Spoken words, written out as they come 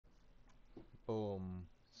Boom.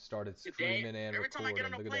 Started Dad, streaming and every time I get recording.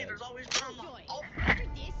 on a Look at plane, that. there's always one on the. Joy, Oh. after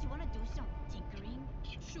this, you wanna do some tinkering?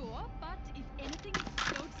 Sure, but if anything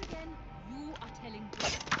explodes again, you are telling Joy.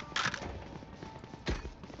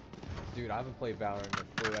 Dude, I haven't played Valorant in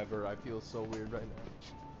forever. I feel so weird right now.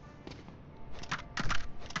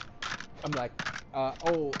 I'm like,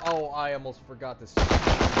 oh, I almost forgot this. Jesus.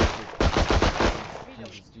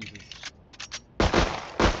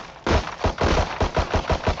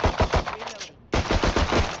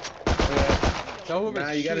 So whoever's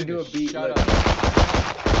nah, you gotta do a this, beat. shut Look. up.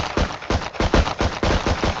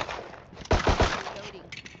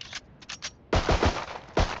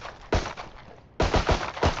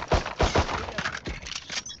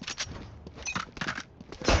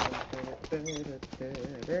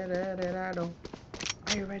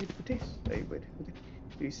 Are you ready for this? Are you ready for this?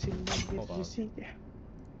 Do you see? Hold Did you on. see? Yeah.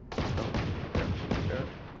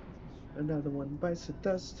 Another one bites the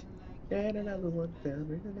dust. And another one down.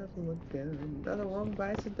 And another one down. Another one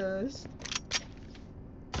bites the dust.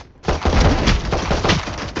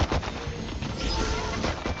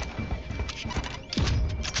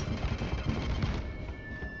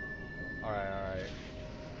 Alright.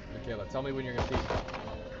 Michaela, tell me when you're gonna peek.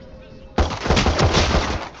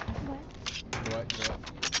 You know what?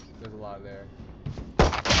 There's a lot there.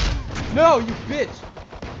 No, you bitch!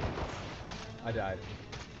 I died.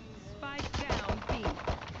 Spike down, B.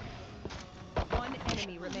 One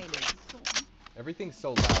enemy remaining. Everything's so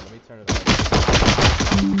loud. Let me turn it up.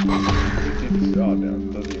 It's all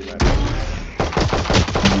down. Doesn't even matter.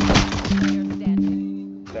 Player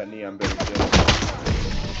standing. That neon better kill.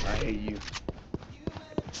 I hate you.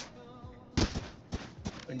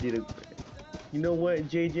 I did it. You know what,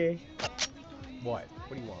 JJ? What?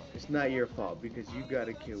 What do you want? It's not your fault because you got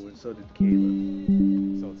a kill and so did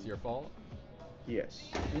Kayla. So it's your fault? Yes.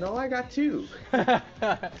 No, I got two.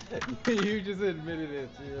 You just admitted it.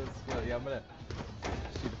 Too. That's funny. I'm gonna.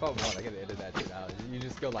 Shoot, if I want, I gotta edit that shit out. You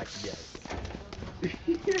just go like, yes.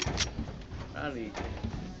 I don't need.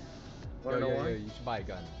 Yo, you should buy a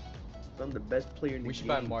gun. I'm the best player in the game. We should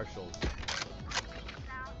buy Marshalls.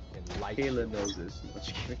 And light. Kayla knows this. No,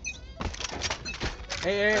 just kidding.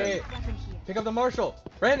 Hey. Pick up the Marshall.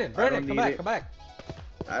 Brandon, come back.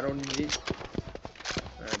 I don't need it.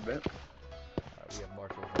 I bet. Alright, we have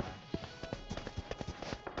Marshalls.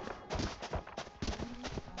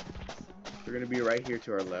 They're gonna be right here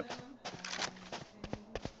to our left.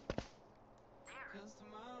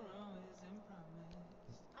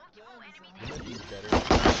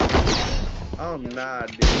 Oh nah,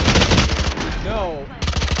 dude. No.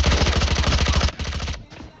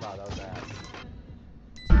 Wow, that was ass.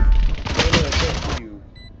 Kayla, thank you.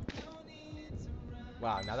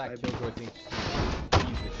 Wow, now that Killjoy thinks she's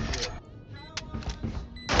piece of shit.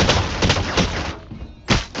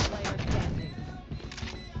 Player standing.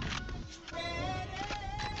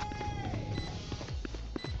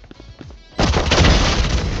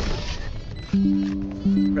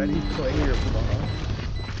 Ready player bomb.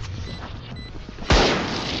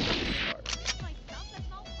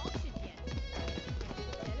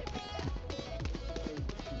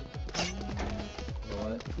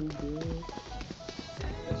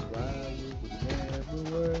 That's why you would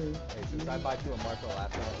never work. Hey, since I bought you a Marshall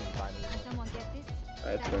last time, can you buy me one? Someone get this?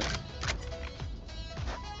 That's fair.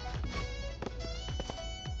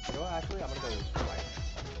 You know what, actually, I'm gonna go right.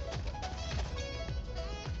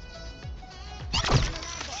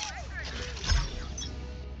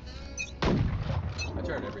 I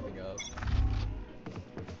turned everything up.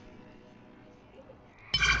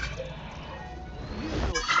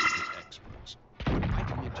 Experts.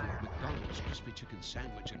 Biting into your McDonald's crispy chicken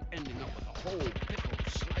sandwich and ending up with a whole pickled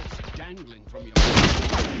slice dangling from your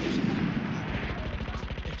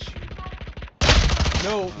It's you.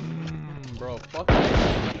 No, bro, fuck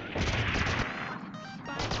that.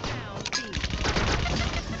 Spike down, B.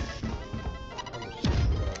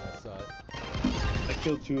 I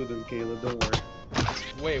killed two of them, Kayla. Don't worry.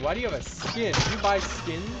 Wait, why do you have a skin? Did you buy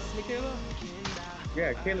skins, Michaela?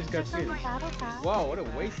 Yeah, Kayla's got skins. Wow, what a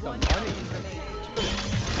waste of money.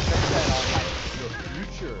 Spend that on like your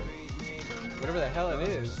future. Whatever the hell it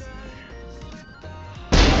is.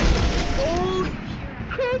 Oh!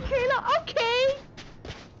 Okay, Kayla, okay!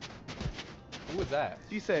 Who was that?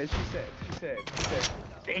 She said.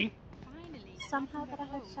 Dang. Somehow got a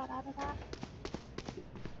headshot out of that.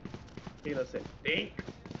 Kayla said, dang.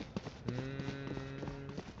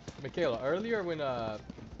 Michaela, earlier when I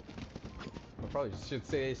probably should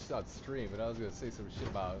say this on stream, but I was gonna say some shit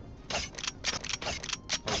about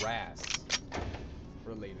harass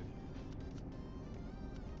related.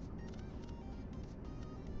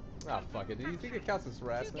 Ah, fuck it. Do you think it counts as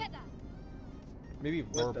harassment? Maybe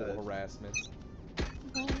What verbal does? harassment.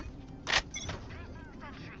 What?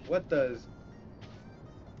 What does?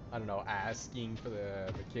 I don't know, asking for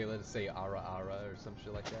the Michaela to say ara ara or some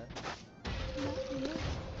shit like that. Not you.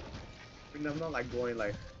 I mean, I'm not like going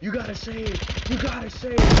like, you gotta save, you gotta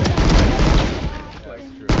save. That's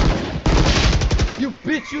Like, true. You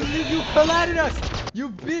bitch! You collided us! You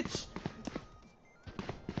bitch!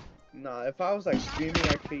 nah, if I was like screaming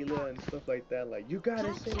at Kayla and stuff like that, like, you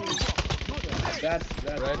gotta save. That's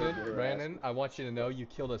Brandon, verbal Brandon, harassment. I want you to know you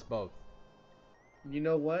killed us both. You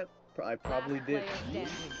know what? I probably Last did. player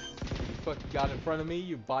standing. You fucking got in front of me,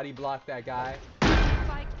 you body blocked that guy.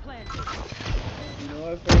 Spike planted. You know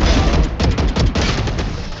what? For real,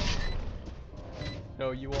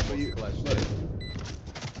 No, you But almost you- clutched but- it.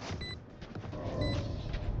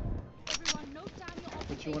 Everyone note down your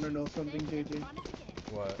But you wanna know something, observations, JJ? then run it again.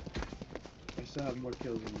 What? I still have more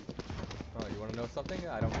kills than you. Oh, you wanna know something?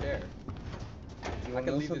 I don't care. You I wanna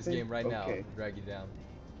can know leave something? this game right now Okay. and drag you down.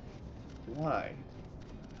 Why?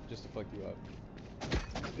 Just to fuck you up.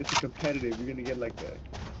 It's competitive. You're gonna get like that.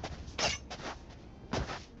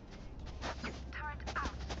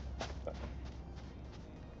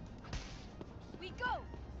 We go.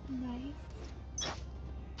 Nice.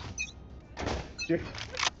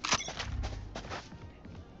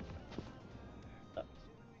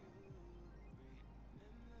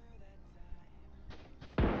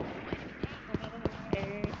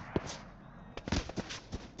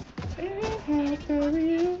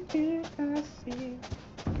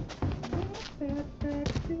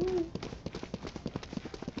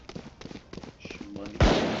 Money.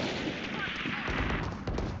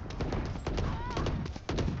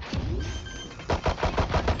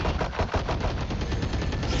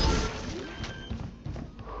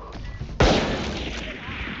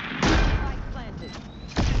 Spike planted.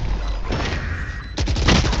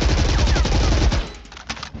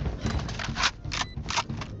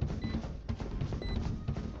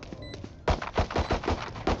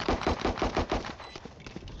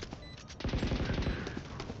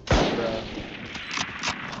 Bruh.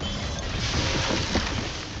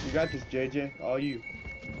 You got this, JJ. All you.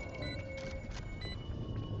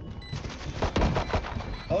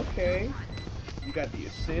 Okay. You got the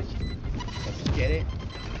assist. Let's get it.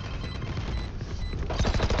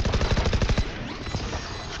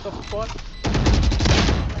 The fuck?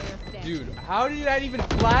 Player standing. Dude, how did that even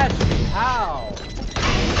flash me? How?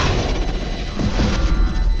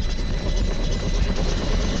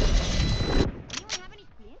 Anyone have any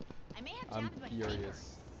splints? I may have I'm jammed my furious.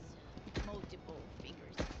 fingers. Multiple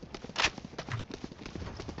fingers.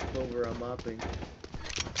 Over, I'm mopping.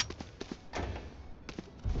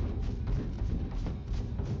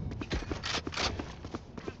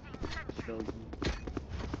 Show you.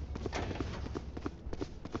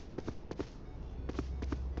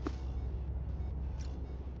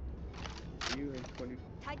 Are you in 20?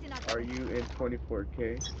 Tighten up. Are you in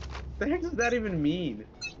 24K? The heck does that even mean?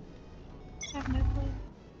 I have no clue.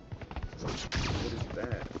 What is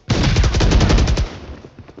that?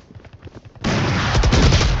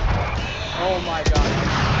 Oh my god.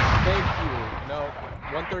 Thank you. No,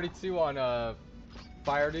 132 on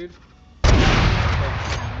fire, dude.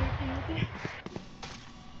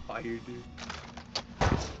 Fire, dude.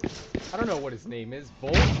 I don't know what his name is.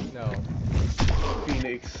 Bolt? No.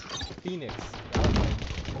 Phoenix. Phoenix. That was like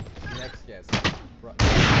next guess.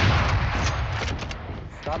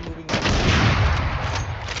 Stop moving that.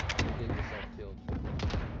 Get yourself killed.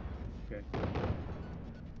 Okay.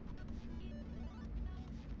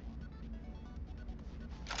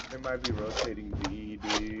 They might be rotating B,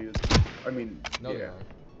 dude. I mean, No, yeah. they aren't.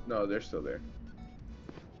 No, they're still there.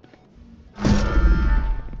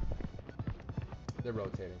 They're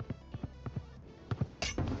rotating.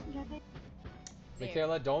 Yeah, they-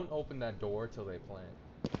 Michaela, don't open that door till they plant.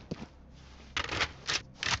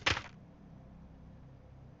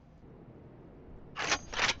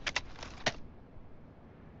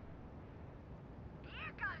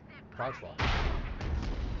 Crouch lock.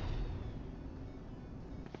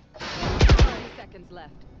 30 seconds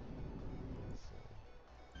left.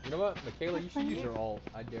 You know what, Michaela, you should use your ult.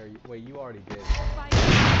 I dare you. Wait, you already did. Spike.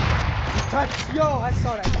 Touch! Yo, I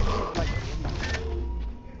saw that. You did, like,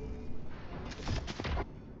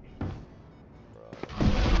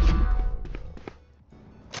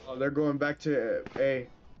 Oh, they're going back to A.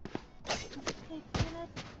 they kinda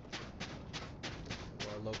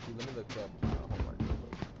Well, Loki, let me look up. Homework real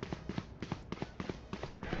quick.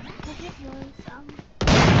 look at yours.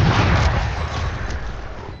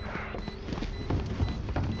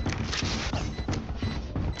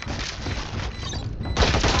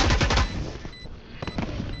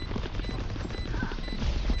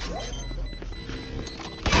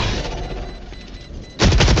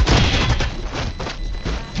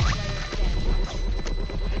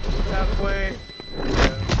 Halfway.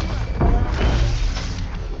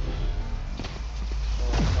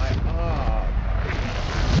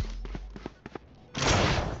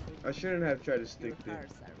 I shouldn't have tried to stick there.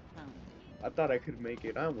 I thought I could make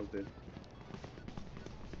it. I almost did.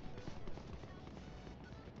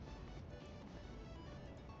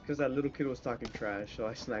 Because that little kid was talking trash, so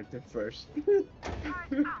I sniped him first.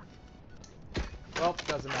 Well,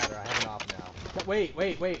 doesn't matter. I have an op now. Wait,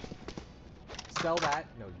 wait, wait. Sell that.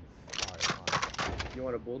 No, you. Alright, fine. You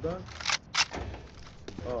want a bulldog?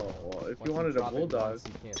 Oh, well, if Once you wanted a drop it bulldog. once,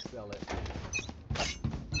 you can't sell it.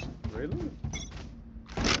 Really?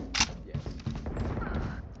 Yes.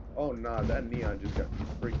 Oh, nah, that neon just got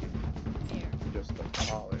freaking just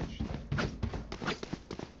demolished.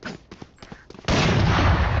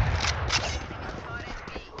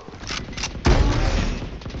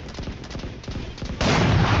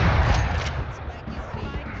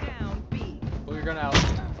 Spike down B. Pull your gun out.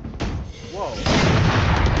 Whoa.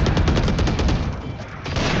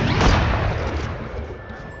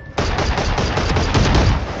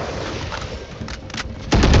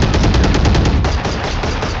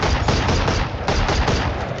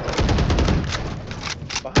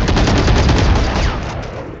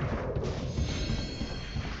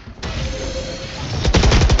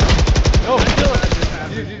 No, kill him!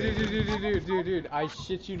 Dude, I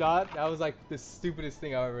shit you not, that was like the stupidest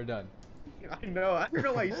thing I've ever done. I know. I don't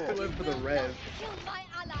know why you still live for the res. Kill my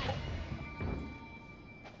ally.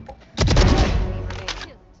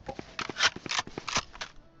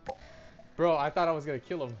 Bro, I thought I was gonna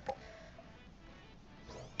kill him.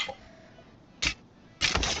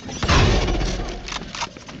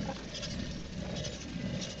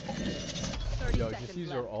 Yo, just use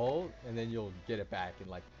your ult, and then you'll get it back in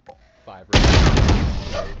like 5 rounds.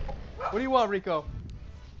 What do you want, Rico?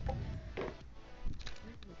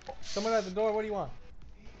 Someone at the door, what do you want?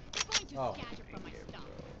 Going to Oh. scatter from my stuff.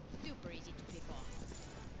 Super easy to pick off.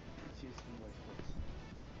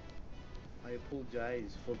 I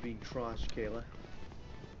apologize for being trash, Kayla.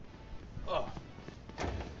 Ugh.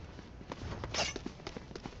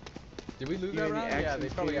 Did we lose You that have any round? Yeah, they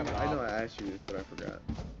accents, probably have Katie? an I know op. I asked you this, but I forgot.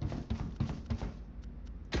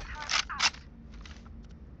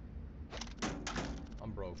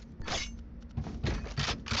 I'm broke.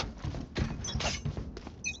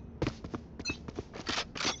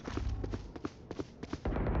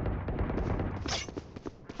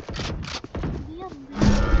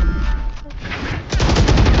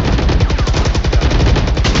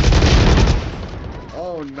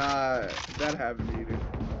 Oh, nah. That happened either.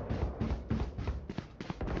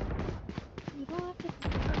 You don't have to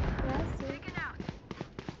be aggressive.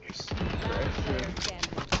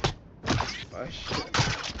 Oh, shit.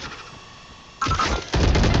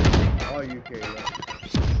 Oh, you, Kayla.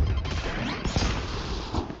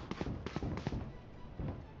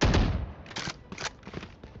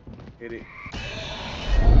 Hit it.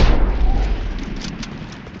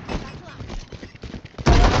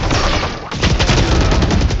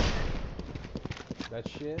 That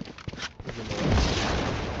shit is annoying.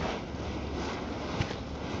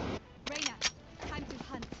 Reyna, time to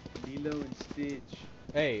hunt. Lilo and Stitch.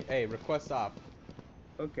 Hey, request op.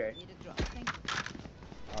 Okay. Need a drop. Thank you.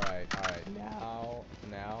 Alright.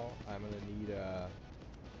 Now, I'm gonna need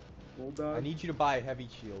Bulldog. I need you to buy heavy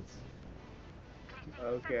shields.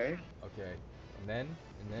 Okay. Okay. And then,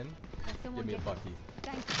 Let someone give me a get bucky.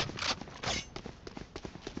 Thank you.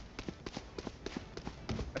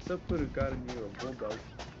 I still could have gotten you a bulldog.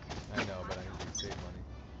 I know, but I need you to save money.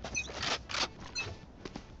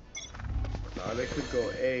 Nah, they could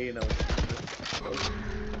go A and I was.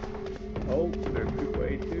 Oh, there could go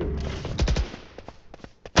A too.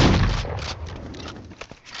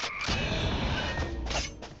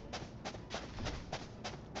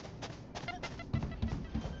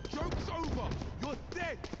 Joke's over! You're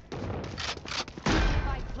dead!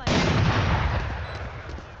 Spike planted.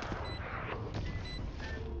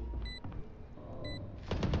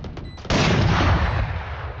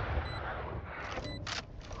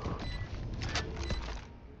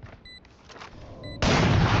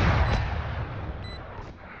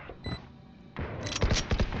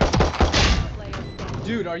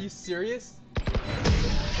 Dude, are you serious?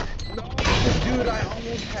 No, dude, I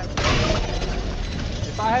almost had.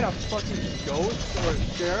 If I had a fucking ghost or a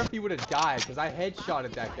sheriff, he would have died because I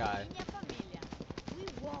headshotted that guy. We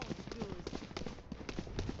won't lose.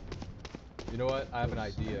 You know what? I have an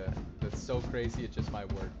idea that's so crazy it just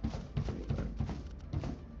might work.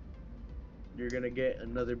 You're gonna get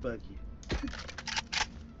another Bucky.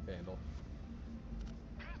 Vandal.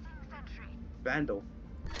 Vandal.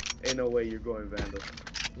 Ain't no way you're going Vandal.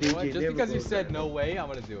 You know what? DJ Just never because you goes said Vandal. no way, I'm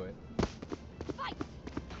gonna do it.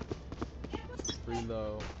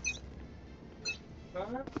 Reload.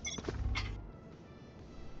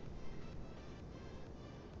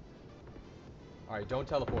 Alright, don't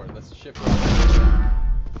teleport. Let's shift.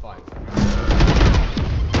 Fine.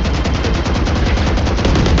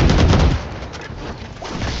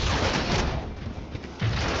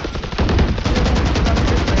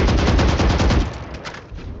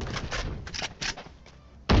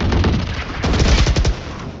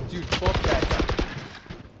 Dude, fuck that guy.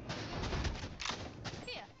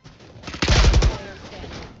 Here. Player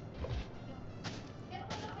standing.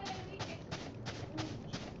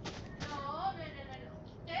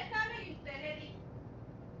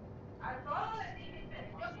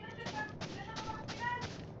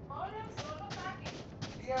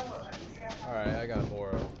 Alright, I got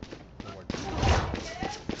more. More.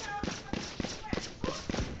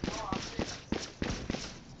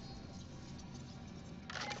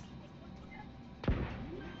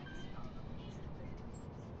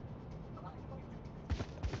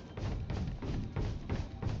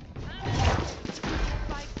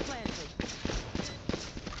 Spike planted.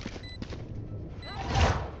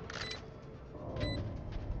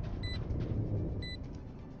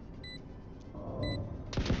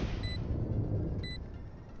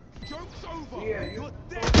 Joke's over! You're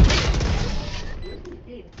dead!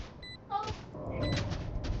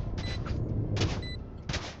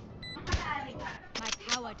 My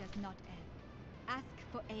power does not end. Ask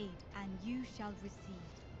for aid, and you shall receive.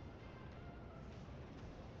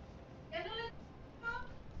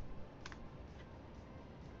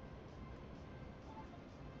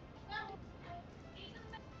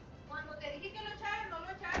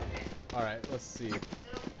 Alright, let's see.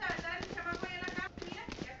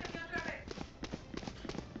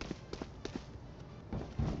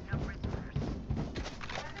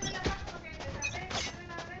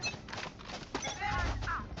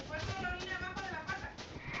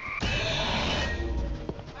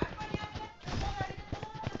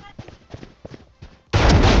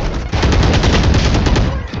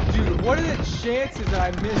 Dude, what are the chances that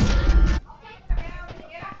I miss?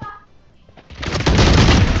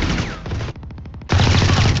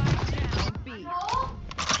 Down B.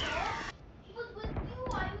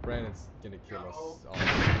 Brandon's gonna kill us all.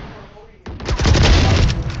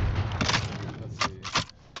 Let's see.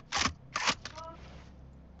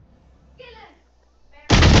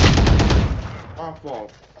 Our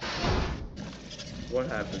fault. What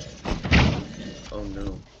happened? Oh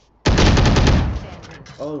no. Standing.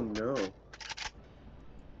 Oh no.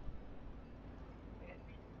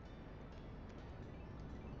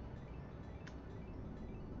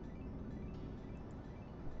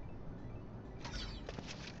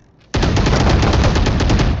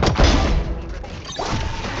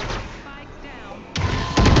 Spike down.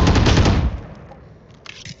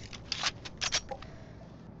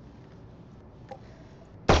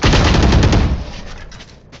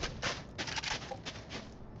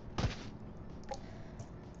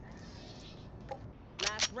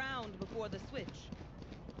 Last round before the switch.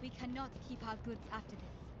 We cannot keep our goods after this.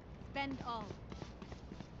 Spend all.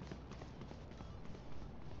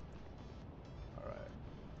 Alright.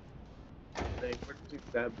 Dang, we're doing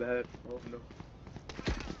that bad. Oh no.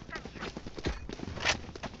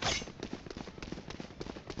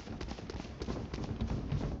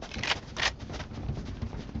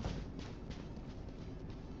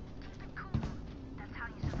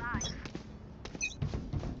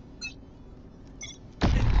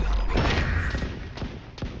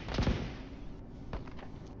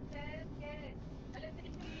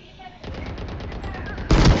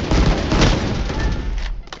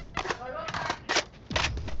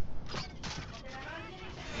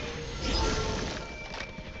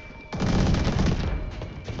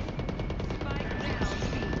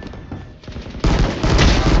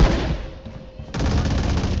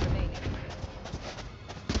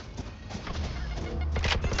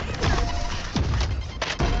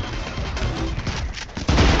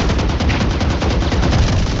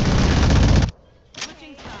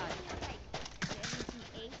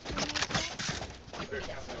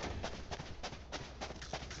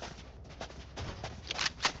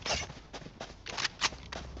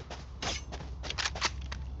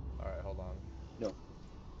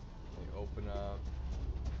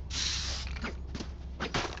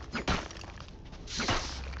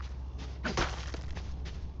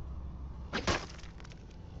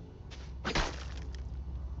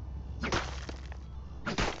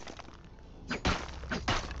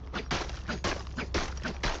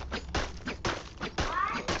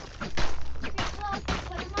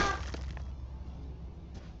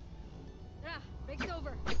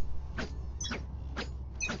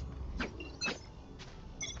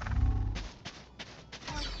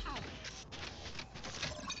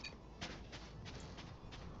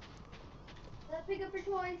 pick up your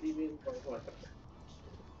toys. What?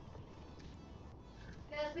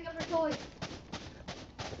 Yeah, let's pick up your toys.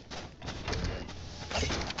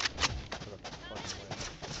 What a fucking way.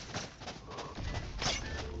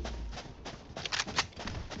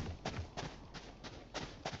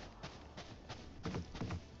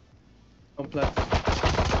 On platform.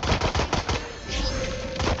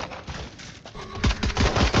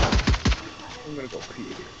 I'm gonna go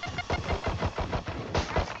pee.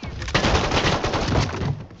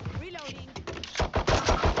 Reloading.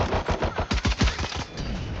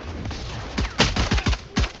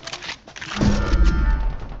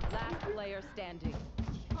 Last player standing.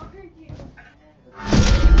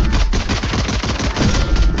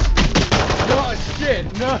 Oh shit!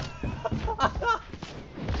 No.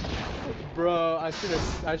 Bro, I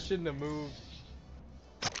shouldn't have moved.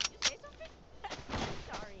 You say something?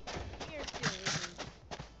 Sorry. You're silly.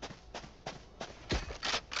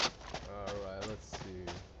 Alright, let's see.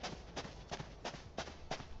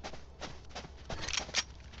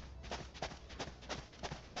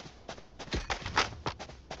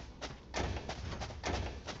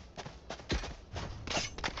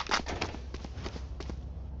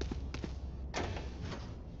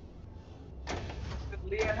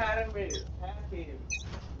 Leah had him.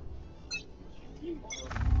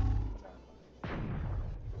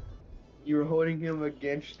 You were holding him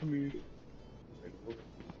against me.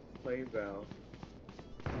 Play Val.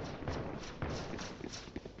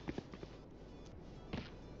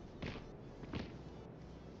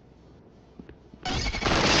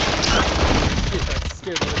 Shit, that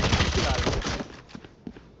scared the living shit out of me.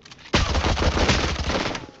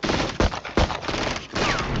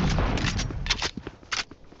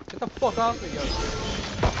 Get the fuck off me, yo.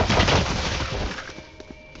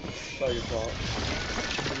 It's all your fault.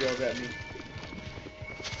 You yelled at me.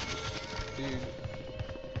 Dude.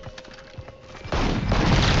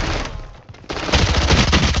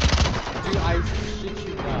 Dude, I shit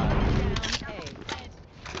you not.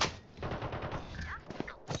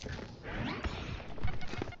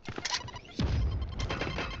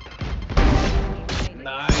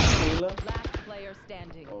 Nice, Kayla. Last player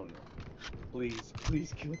standing. Oh no. Please,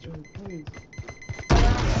 please kill Joe, please.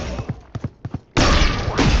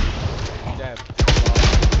 Damn.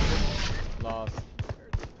 Lost.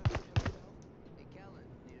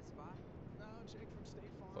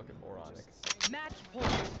 Fucking moronic. Match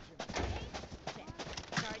point.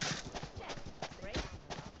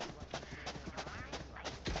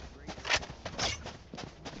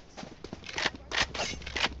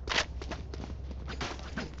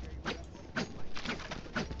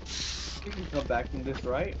 You can come back from this,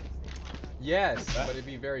 right? Yes, but it'd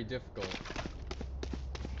be very difficult.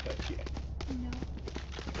 Yeah. No.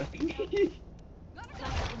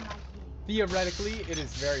 Theoretically, it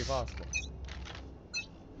is very possible.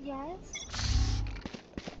 Yes.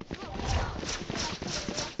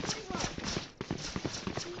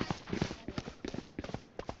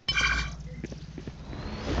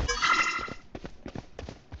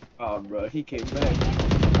 Oh, bro, he came back.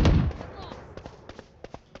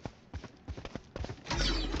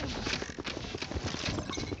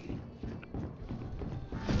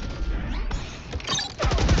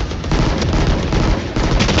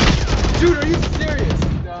 Dude, are you serious?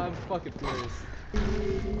 No, I'm fucking furious.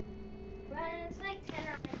 It's like 10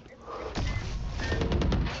 or 15.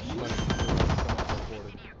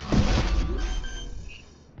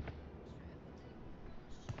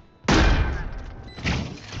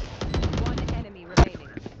 One enemy remaining.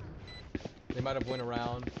 They might have went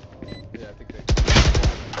around. Yeah, I think they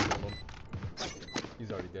killed him.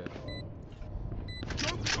 He's already dead.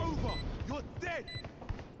 Joke's over! You're dead!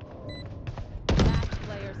 Last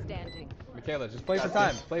player standing. Michaela, just play for Got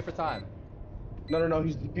time. this. Play for time. No,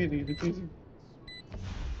 he's defusing, he's defusing.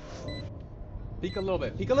 Peek a little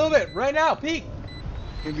bit. Peek a little bit. Right now. Peek.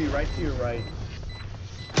 He'll be right to your right.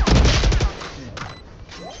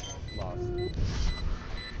 Lost.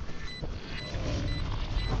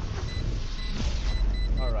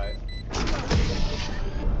 Alright.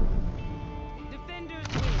 Defenders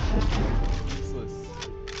win. Useless.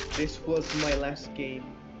 This was my last game.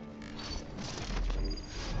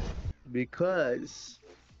 Because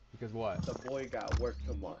Because what? the boy got work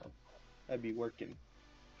tomorrow. I'd be working.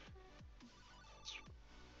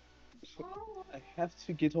 So I have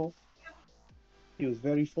to get off. It was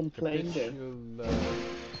very fun playing there.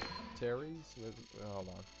 Terry's? Hold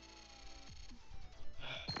on.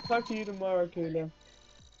 Talk to you tomorrow, Kayla.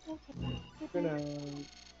 Okay. Good night.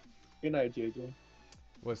 Good night, JJ.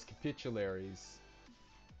 Was capitularies.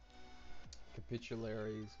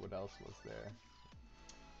 Capitularies. What else was there?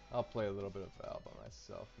 I'll play a little bit of Val by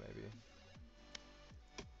myself, maybe.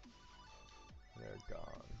 They're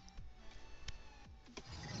gone.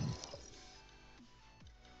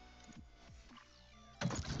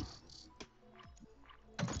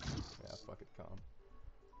 Yeah, fuck it, calm.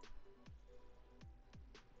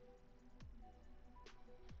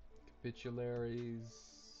 Capitularies.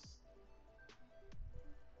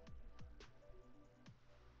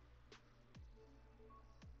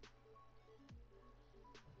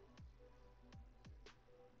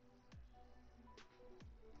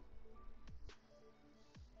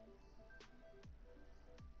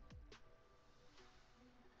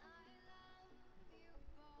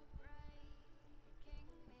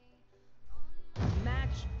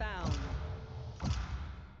 Match found.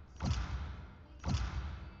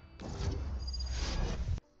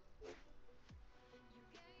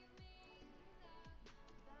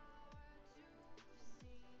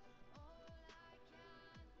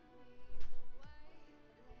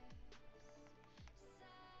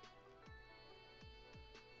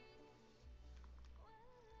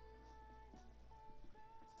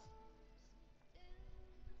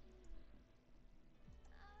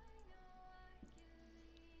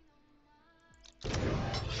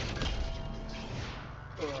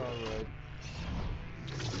 Alright.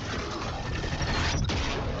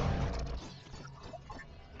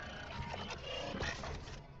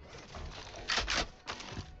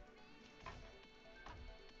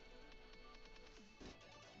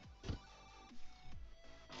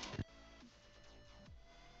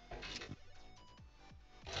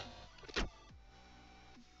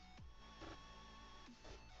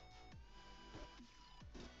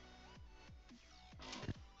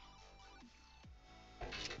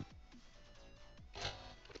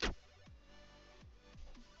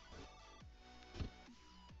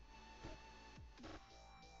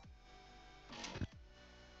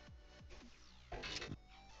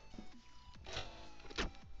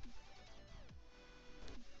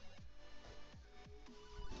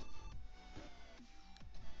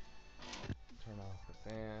 Turn off the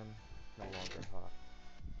fan. No longer hot.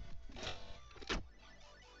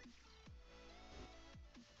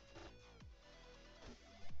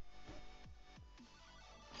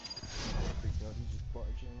 Freak out, you just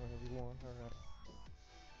barge in whenever you want, alright.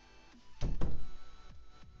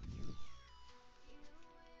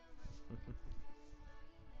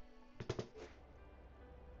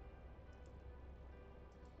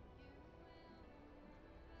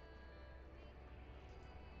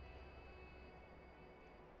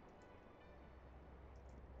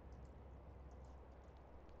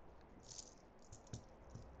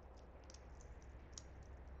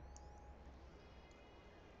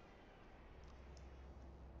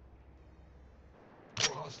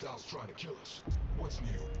 More hostiles trying to kill us. What's new?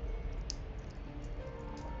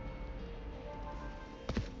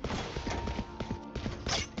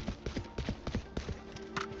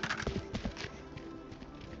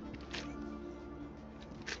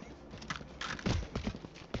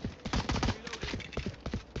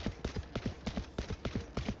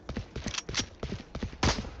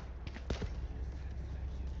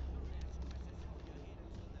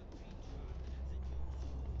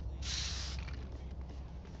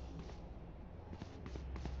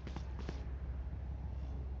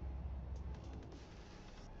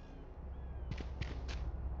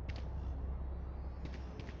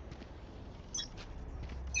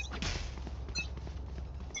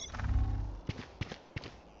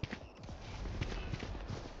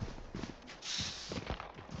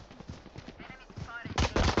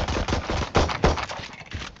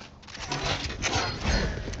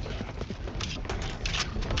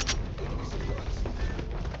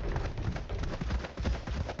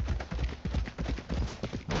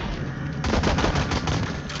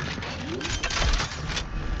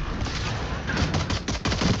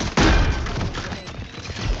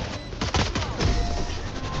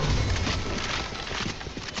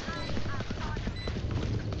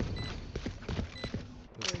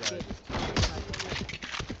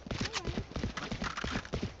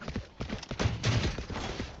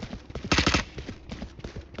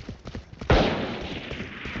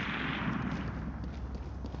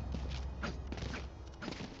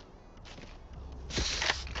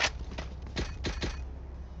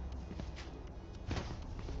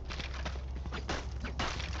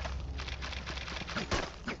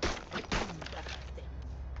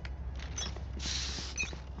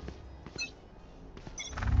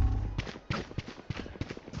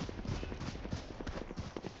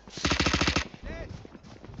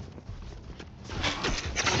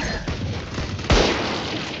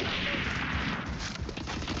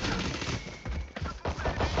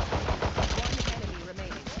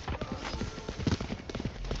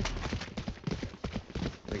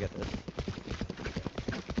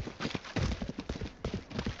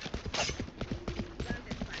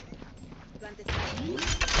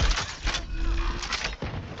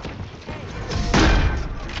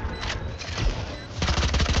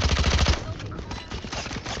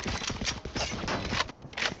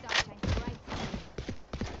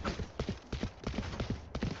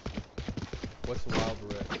 What's Wild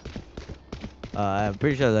Rift? I'm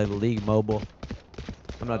pretty sure like League Mobile.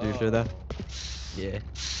 I'm not too sure though. Yeah.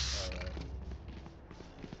 Alright.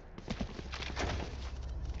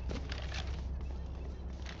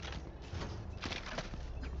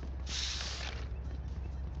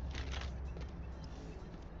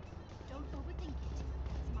 Don't overthink it.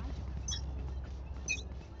 It's my job.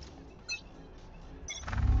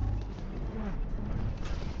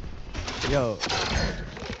 Yo.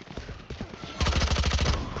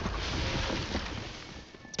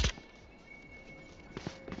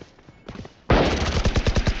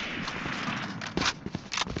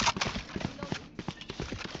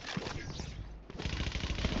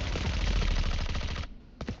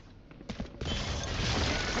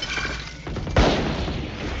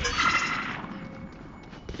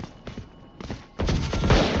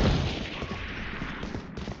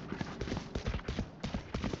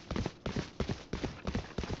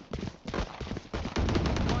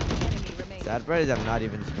 One enemy remaining. Sad part is I'm not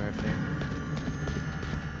even smurfing.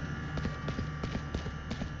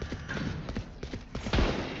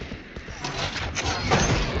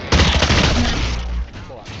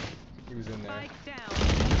 Fuck. He was in there. Spike down.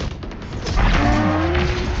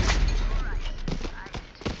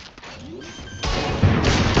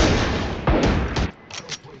 I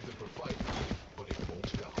don't blame them for fighting, but it won't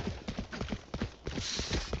help.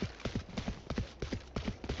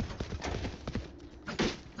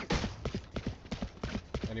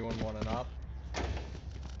 Anyone want an op?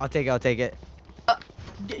 I'll take it. I'll take it.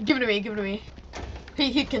 Give it to me, give it to me.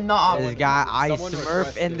 He cannot. This guy, I someone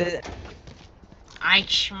smurf in requested. the. I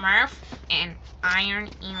smurf and iron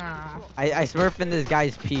emo. I smurf in this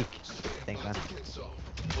guy's peak. Thanks, man. Get some.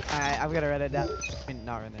 Alright, I'm gonna run it down. I mean,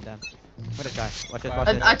 not run it down. I'm gonna try. Watch this. Watch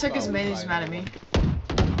I- this. I took his mate, he's mad at me.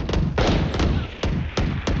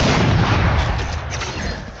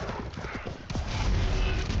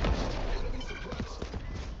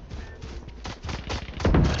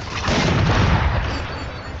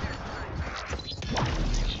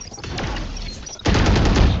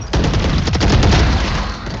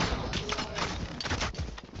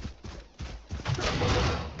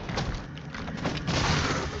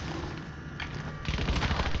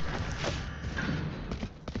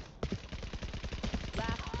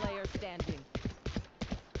 Last player standing.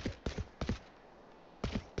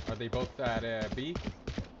 Are they both at B?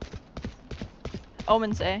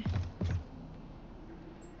 Omen's A.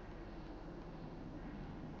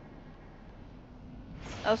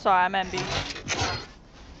 Oh, sorry, I'm MB.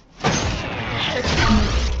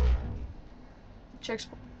 Checks.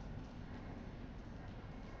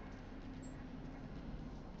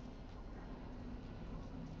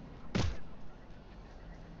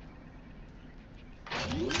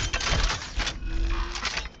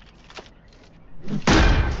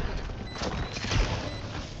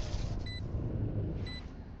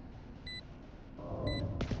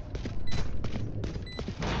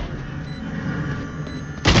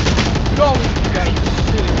 No! That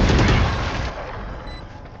shit.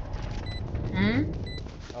 Hmm?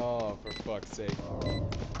 Oh, for fuck's sake.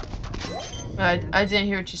 I didn't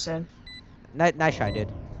hear what you said. Nice try,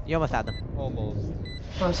 dude. You almost had them. Almost.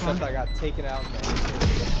 Close Except one. I got taken out in the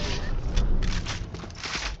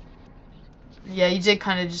Yeah, you did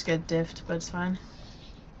kind of just get diffed, but it's fine.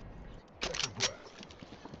 Catch your breath.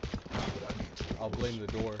 But I need to I'll blame the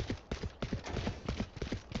door.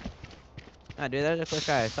 Nah, dude, that's a quick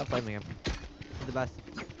guy. Stop blaming him. He's the best.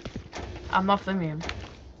 I'm not flaming him.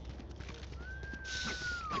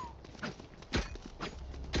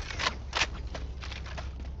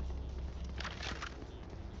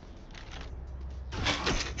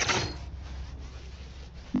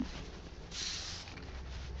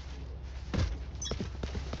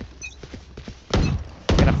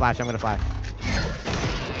 I'm gonna flash. I'm gonna flash.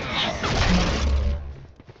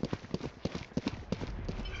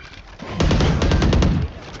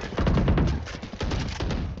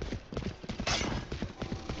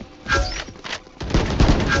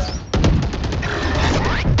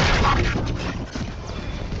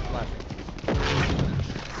 Flashing.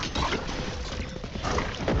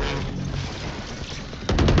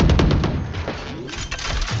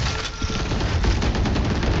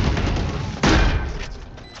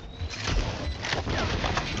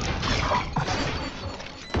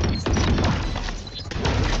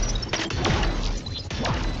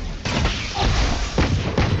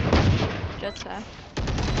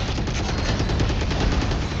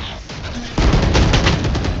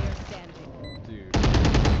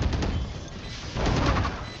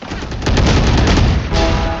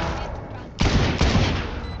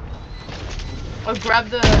 Oh, grab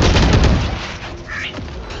the.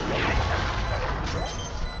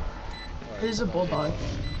 There's a bulldog.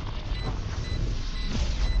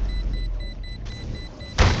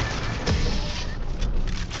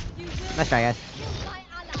 Nice try, guys.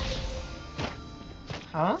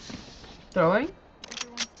 Huh? Throwing?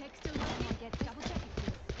 Everyone's tech still working? Get double check it, please.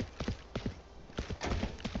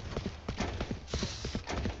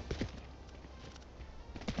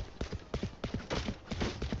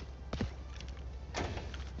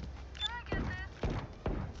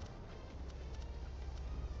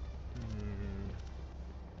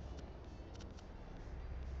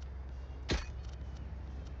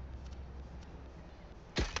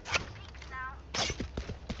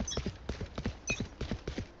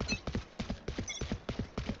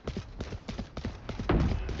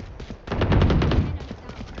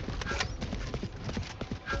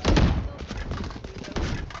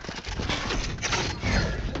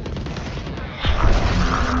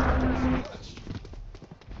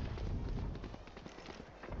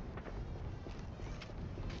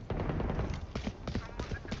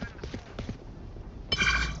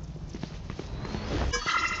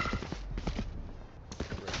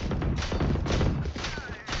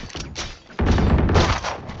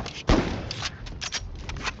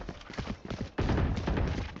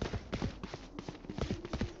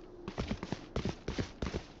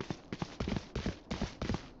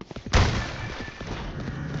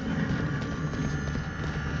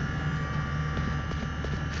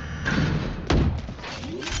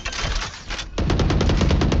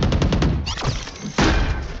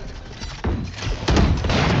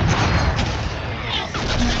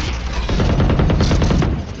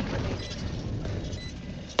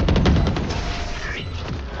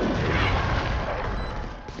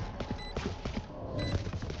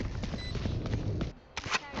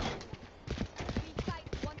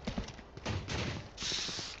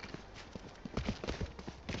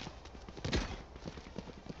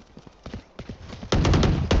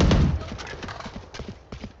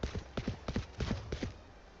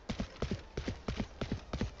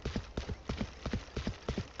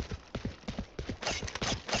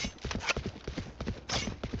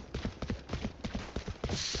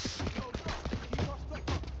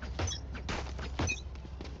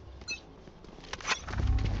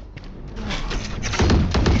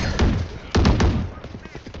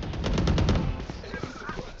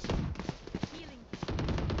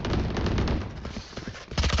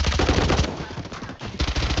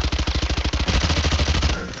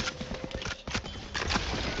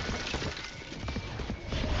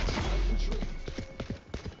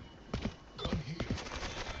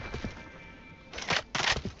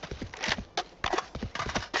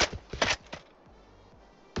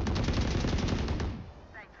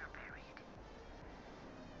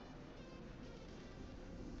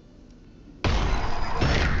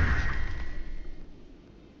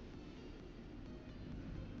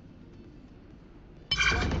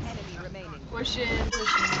 Pushing.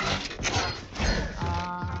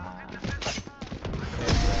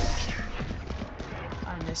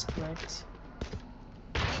 I misclicked.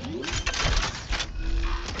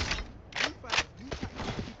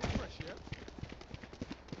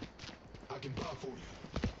 I can buy for you.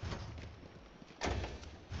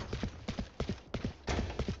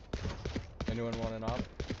 Anyone want an op?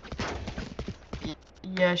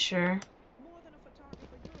 Yeah, sure.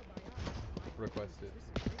 Requested.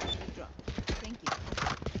 Thank you.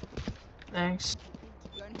 Thanks.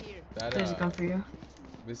 That There's a gun for you.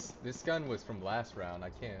 This gun was from last round.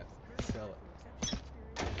 I can't sell it.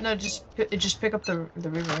 No, just pick up the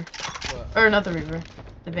Reaver. What? Or not the Reaver.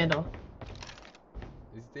 The Vandal.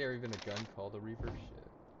 Is there even a gun called a Reaver? Shit.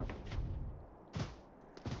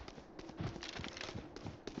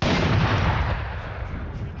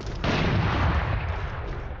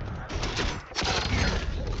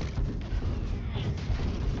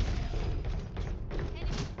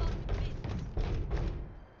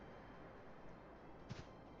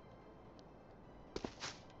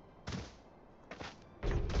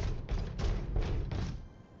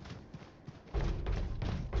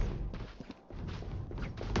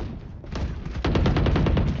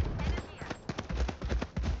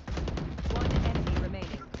 One enemy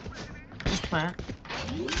remaining. Just plant.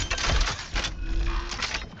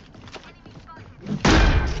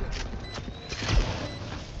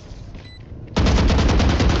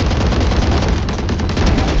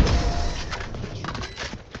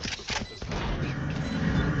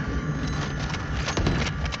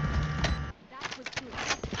 That was good.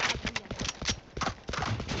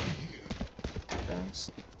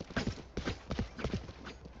 Thanks.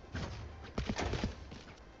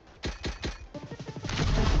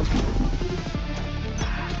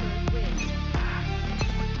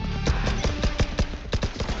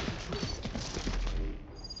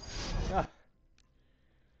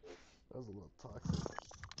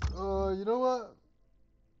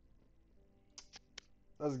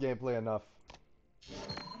 was gameplay enough.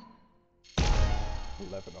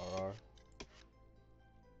 11 RR.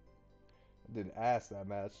 I did ass that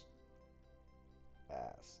match.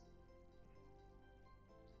 Ass.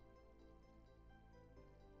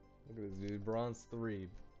 Look at this dude, bronze 3.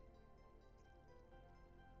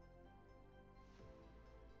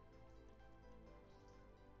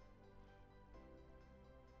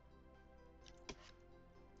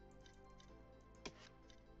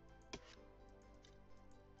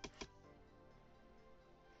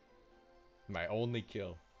 My only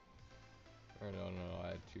kill. Or no, I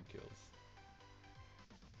had 2 kills.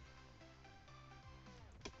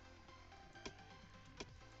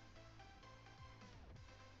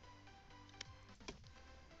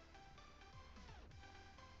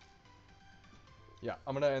 Yeah,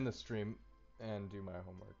 I'm gonna end the stream and do my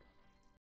homework.